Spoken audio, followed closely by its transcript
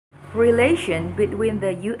Relation between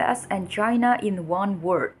the US and China in one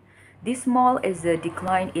word. Dismal is a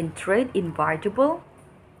decline in trade inevitable?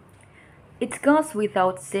 It goes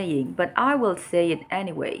without saying, but I will say it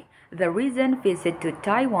anyway. The recent visit to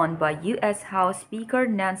Taiwan by U.S. House Speaker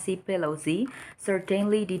Nancy Pelosi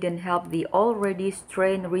certainly didn't help the already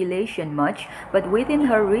strained relation much, but within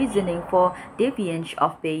her reasoning for defiance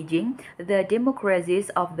of Beijing, the democracies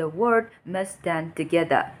of the world must stand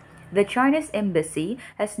together. The Chinese embassy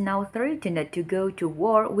has now threatened to go to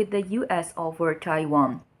war with the U.S. over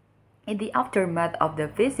Taiwan. In the aftermath of the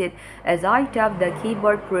visit, as I tap the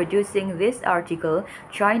keyboard producing this article,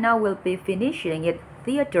 China will be finishing its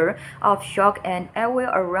theater of shock and awe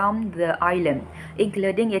around the island,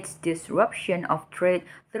 including its disruption of trade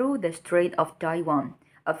through the Strait of Taiwan.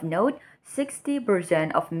 Of note,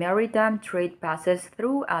 60% of maritime trade passes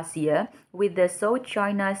through Asia, with the South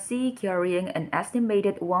China Sea carrying an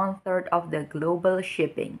estimated one-third of the global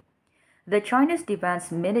shipping. The Chinese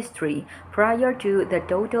Defense Ministry, prior to the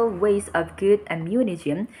total waste of good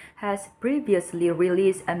ammunition, has previously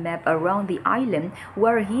released a map around the island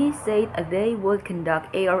where he said they would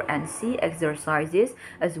conduct air and sea exercises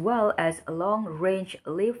as well as long-range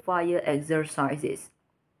live-fire exercises.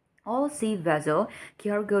 All sea vessels,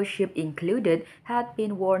 cargo ship included, had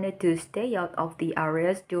been warned to stay out of the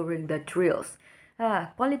areas during the drills.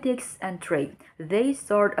 Politics and trade, they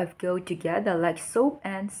sort of go together like soap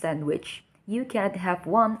and sandwich. You can't have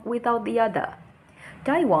one without the other.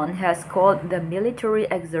 Taiwan has called the military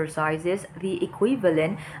exercises the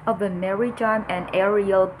equivalent of a maritime and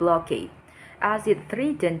aerial blockade, as it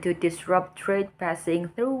threatened to disrupt trade passing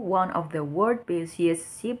through one of the world's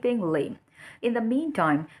busiest shipping lanes. In the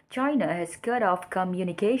meantime, China has cut off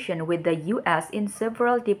communication with the U.S. in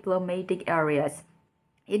several diplomatic areas,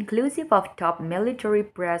 inclusive of top military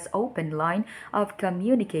press open line of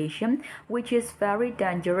communication, which is very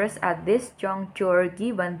dangerous at this juncture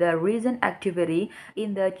given the recent activity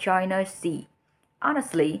in the China Sea.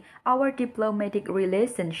 Honestly, our diplomatic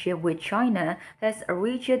relationship with China has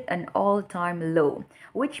reached an all-time low,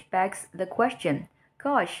 which begs the question,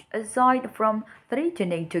 gosh, aside from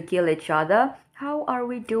threatening to kill each other, how are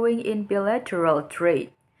we doing in bilateral trade?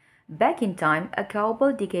 Back in time, a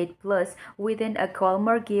couple decade plus within a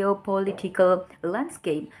calmer geopolitical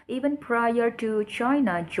landscape, even prior to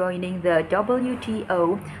China joining the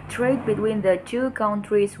WTO, trade between the two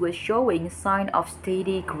countries was showing signs of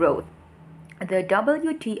steady growth. The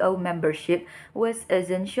WTO membership was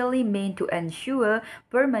essentially meant to ensure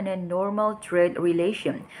permanent normal trade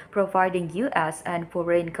relations, providing U.S. and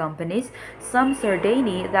foreign companies some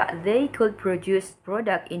certainty that they could produce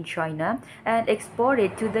product in China and export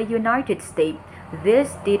it to the United States.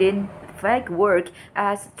 This didn't fact work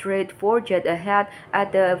as trade forged ahead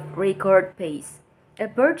at a record pace.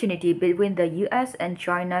 Opportunity between the US and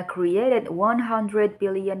China created $100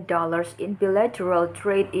 billion in bilateral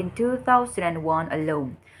trade in 2001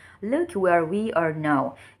 alone. Look where we are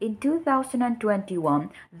now. In 2021,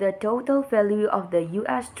 the total value of the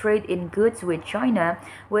US trade in goods with China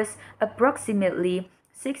was approximately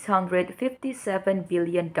 $657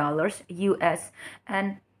 billion US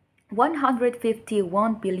and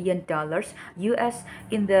 $151 billion US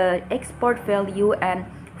in the export value and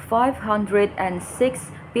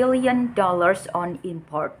 $506 billion on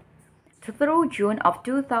import. Through June of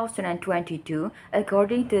 2022,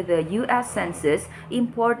 according to the U.S. Census,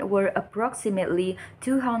 imports were approximately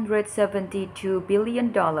 $272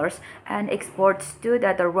 billion and exports stood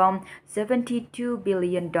at around $72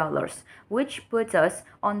 billion, which puts us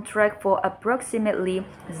on track for approximately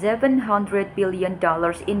 $700 billion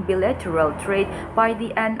in bilateral trade by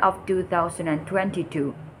the end of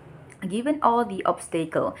 2022. Given all the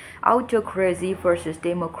obstacles, autocracy versus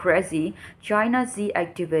democracy, China's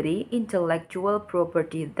activity, intellectual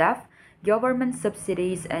property theft, government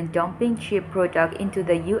subsidies and dumping cheap product into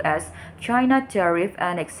the US, China tariff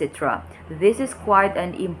and etc. This is quite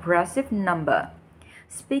an impressive number.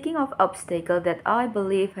 Speaking of obstacles that I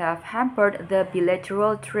believe have hampered the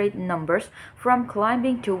bilateral trade numbers from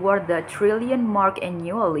climbing toward the trillion mark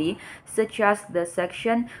annually, such as the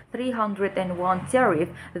Section 301 tariff,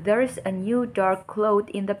 there is a new dark cloud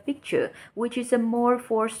in the picture, which is a more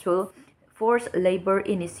forceful forced labor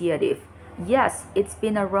initiative. Yes, it's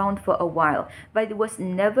been around for a while, but it was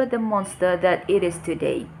never the monster that it is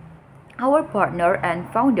today. Our partner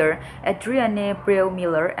and founder, Adrienne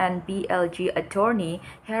Brew-Miller, and BLG attorney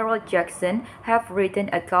Harold Jackson have written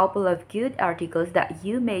a couple of good articles that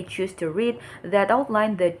you may choose to read that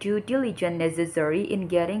outline the due diligence necessary in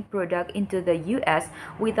getting product into the U.S.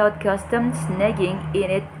 without customs snagging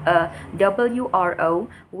in it a WRO,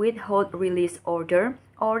 withhold release order,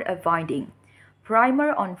 or a finding.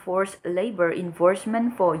 Primer on forced labor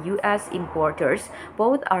enforcement for U.S. importers.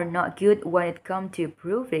 Both are not good when it comes to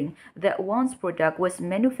proving that one's product was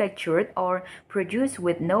manufactured or produced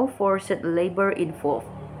with no forced labor involved.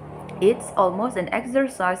 It's almost an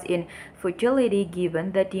exercise in futility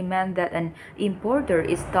given the demand that an importer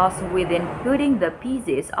is tasked with in putting the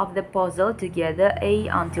pieces of the puzzle together A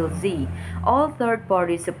until Z. All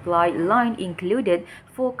third-party supply line included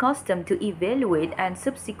for custom to evaluate and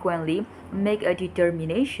subsequently make a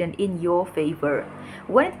determination in your favor.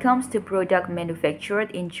 When it comes to product manufactured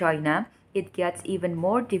in China, it gets even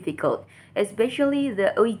more difficult, especially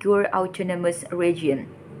the Uyghur Autonomous Region.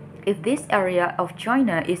 If this area of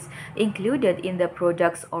China is included in the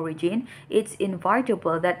product's origin, it's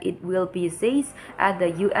inevitable that it will be seized at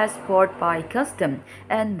the U.S. port by custom,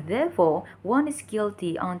 and therefore one is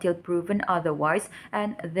guilty until proven otherwise,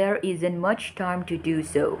 and there isn't much time to do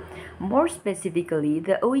so. More specifically,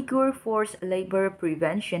 the Uyghur Forced Labor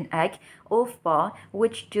Prevention Act (OFPA),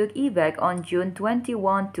 which took effect on June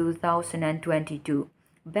 21, 2022.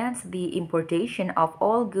 Bans the importation of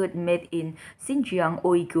all goods made in Xinjiang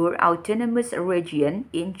Uyghur Autonomous Region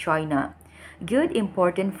in China. Goods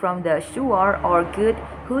imported from the Shuar or goods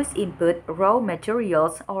whose input, raw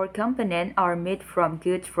materials, or components are made from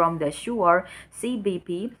goods from the Shuar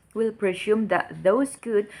CBP will presume that those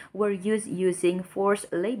goods were used using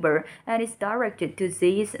forced labor and is directed to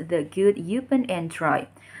seize the goods open and try.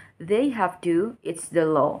 They have to, it's the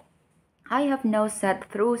law. I have now sat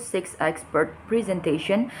through 6 expert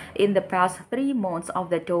presentations in the past 3 months of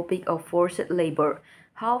the topic of forced labor.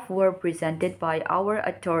 Half were presented by our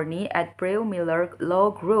attorney at Preu Miller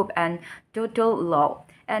Law Group and Total Law,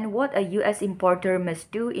 and what a U.S. importer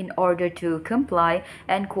must do in order to comply,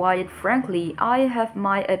 and quite frankly, I have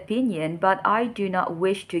my opinion, but I do not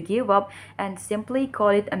wish to give up and simply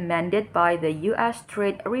call it amended by the U.S.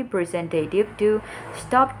 Trade Representative to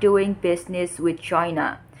stop doing business with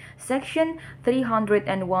China. Section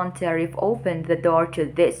 301 tariff opened the door to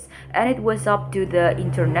this, and it was up to the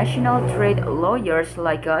international trade lawyers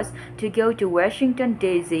like us to go to Washington,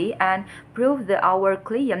 D.C. and prove that our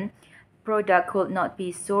client product could not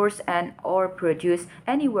be sourced and or produced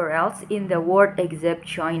anywhere else in the world except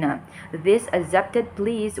China. These accepted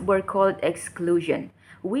pleas were called exclusion.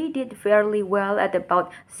 We did fairly well at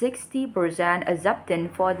about 60%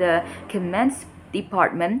 acceptance for the commenced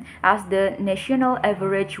department, as the national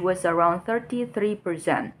average was around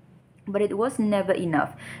 33%. But it was never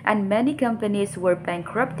enough, and many companies were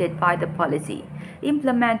bankrupted by the policy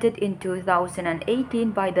implemented in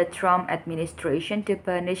 2018 by the Trump administration to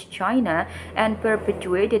punish China and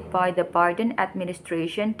perpetuated by the Biden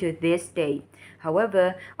administration to this day.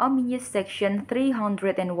 However, ominous Section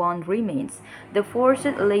 301 remains. The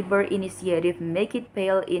forced labor initiative make it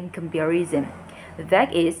pale in comparison. The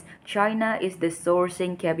fact is, China is the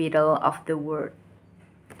sourcing capital of the world.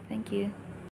 Thank you.